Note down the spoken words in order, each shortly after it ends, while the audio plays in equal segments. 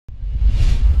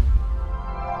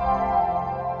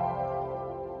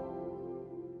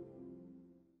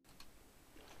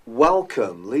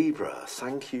Welcome Libra,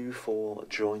 thank you for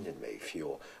joining me for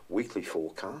your weekly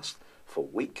forecast for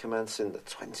week commencing the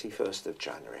 21st of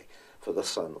January for the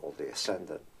Sun or the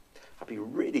Ascendant. I'd be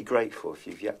really grateful if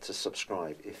you've yet to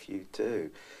subscribe if you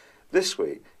do. This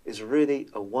week is really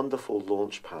a wonderful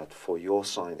launch pad for your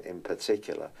sign in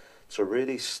particular to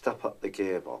really step up the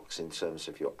gearbox in terms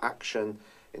of your action,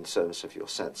 in terms of your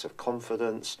sense of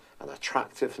confidence and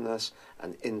attractiveness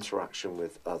and interaction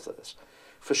with others.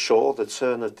 For sure, the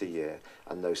turn of the year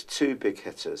and those two big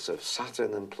hitters of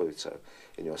Saturn and Pluto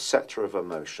in your sector of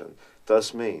emotion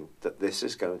does mean that this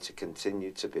is going to continue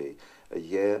to be a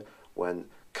year when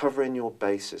covering your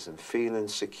bases and feeling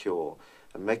secure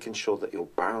and making sure that your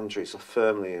boundaries are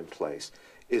firmly in place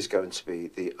is going to be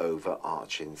the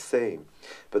overarching theme.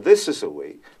 But this is a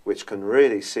week which can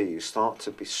really see you start to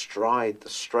bestride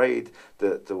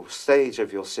the stage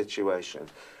of your situation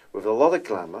with a lot of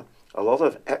glamour, a lot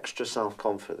of extra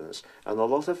self-confidence and a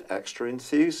lot of extra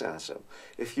enthusiasm.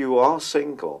 If you are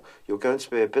single, you're going to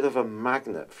be a bit of a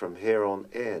magnet from here on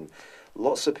in.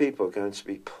 Lots of people are going to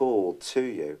be pulled to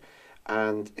you,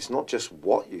 and it's not just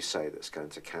what you say that's going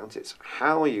to count, it's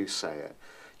how you say it.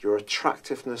 Your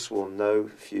attractiveness will know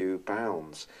few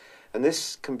bounds, and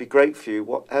this can be great for you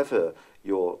whatever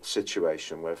your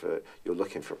situation, whether you're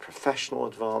looking for professional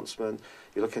advancement,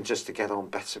 you're looking just to get on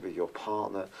better with your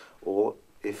partner, or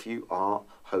if you are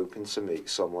hoping to meet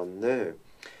someone new.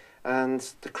 And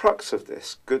the crux of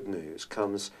this good news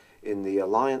comes in the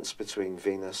alliance between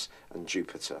Venus and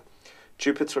Jupiter.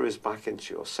 Jupiter is back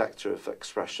into your sector of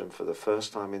expression for the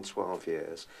first time in 12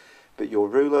 years, but your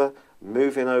ruler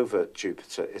moving over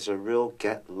Jupiter is a real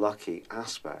get lucky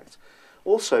aspect.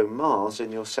 Also, Mars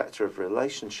in your sector of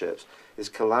relationships is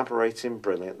collaborating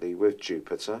brilliantly with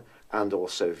Jupiter and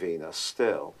also Venus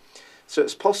still. So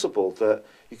it's possible that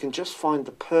you can just find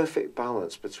the perfect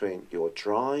balance between your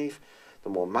drive, the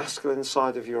more masculine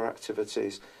side of your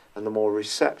activities, and the more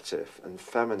receptive and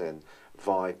feminine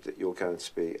vibe that you're going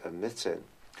to be emitting.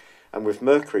 And with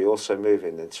Mercury also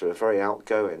moving into a very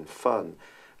outgoing, fun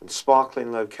and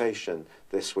sparkling location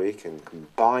this week and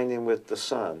combining with the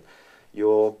Sun,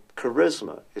 your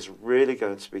charisma is really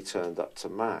going to be turned up to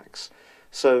max.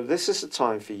 So this is a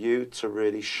time for you to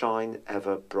really shine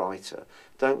ever brighter.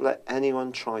 Don't let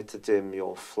anyone try to dim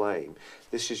your flame.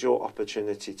 This is your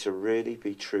opportunity to really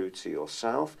be true to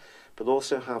yourself, but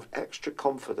also have extra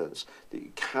confidence that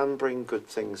you can bring good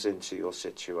things into your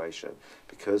situation,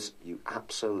 because you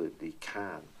absolutely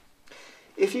can.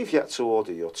 If you've yet to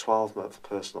order your 12-month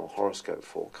personal horoscope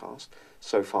forecast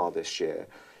so far this year,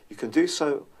 you can do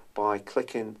so by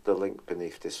clicking the link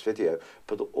beneath this video,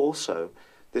 but also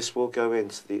this will go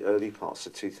into the early parts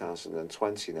of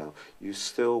 2020 now. You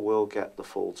still will get the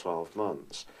full 12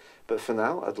 months. But for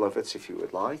now, I'd love it if you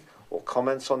would like or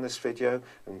comment on this video,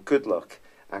 and good luck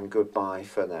and goodbye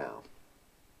for now.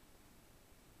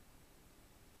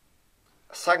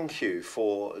 Thank you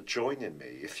for joining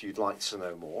me. If you'd like to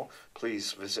know more,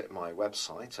 please visit my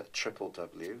website at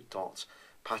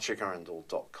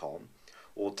www.patrickarundell.com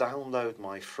or download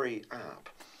my free app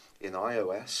in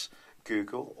iOS,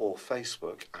 Google or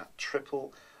Facebook at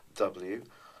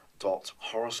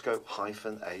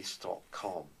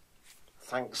www.horoscope-ace.com.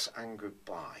 Thanks and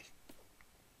goodbye.